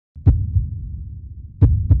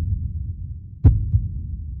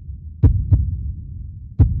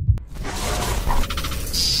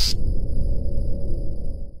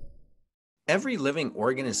Every living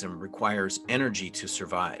organism requires energy to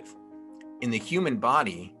survive. In the human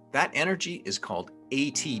body, that energy is called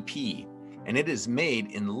ATP, and it is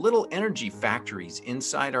made in little energy factories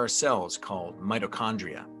inside our cells called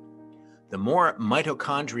mitochondria. The more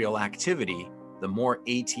mitochondrial activity, the more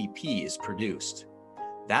ATP is produced.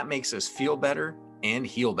 That makes us feel better and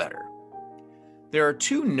heal better. There are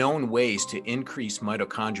two known ways to increase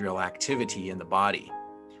mitochondrial activity in the body.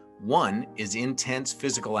 One is intense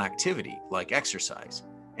physical activity, like exercise,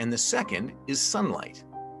 and the second is sunlight.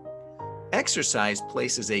 Exercise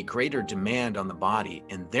places a greater demand on the body,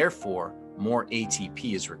 and therefore more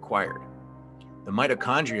ATP is required. The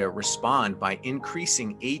mitochondria respond by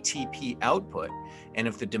increasing ATP output, and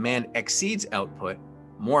if the demand exceeds output,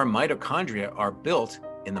 more mitochondria are built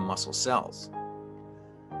in the muscle cells.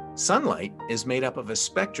 Sunlight is made up of a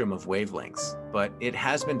spectrum of wavelengths, but it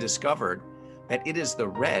has been discovered that it is the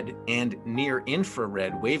red and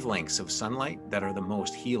near-infrared wavelengths of sunlight that are the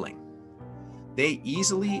most healing. They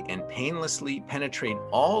easily and painlessly penetrate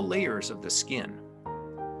all layers of the skin.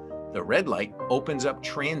 The red light opens up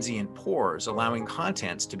transient pores, allowing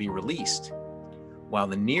contents to be released, while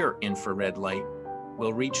the near-infrared light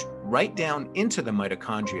will reach right down into the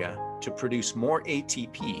mitochondria to produce more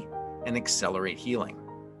ATP and accelerate healing.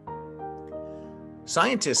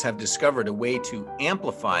 Scientists have discovered a way to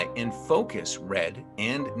amplify and focus red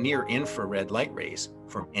and near-infrared light rays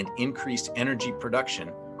for an increased energy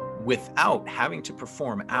production without having to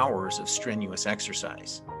perform hours of strenuous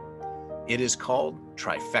exercise. It is called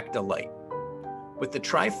Trifecta Light. With the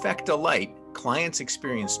Trifecta Light, clients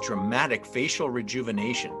experience dramatic facial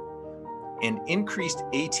rejuvenation and increased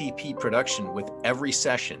ATP production with every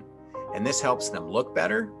session, and this helps them look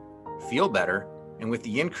better, feel better, and with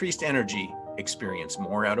the increased energy, experience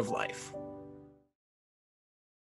more out of life.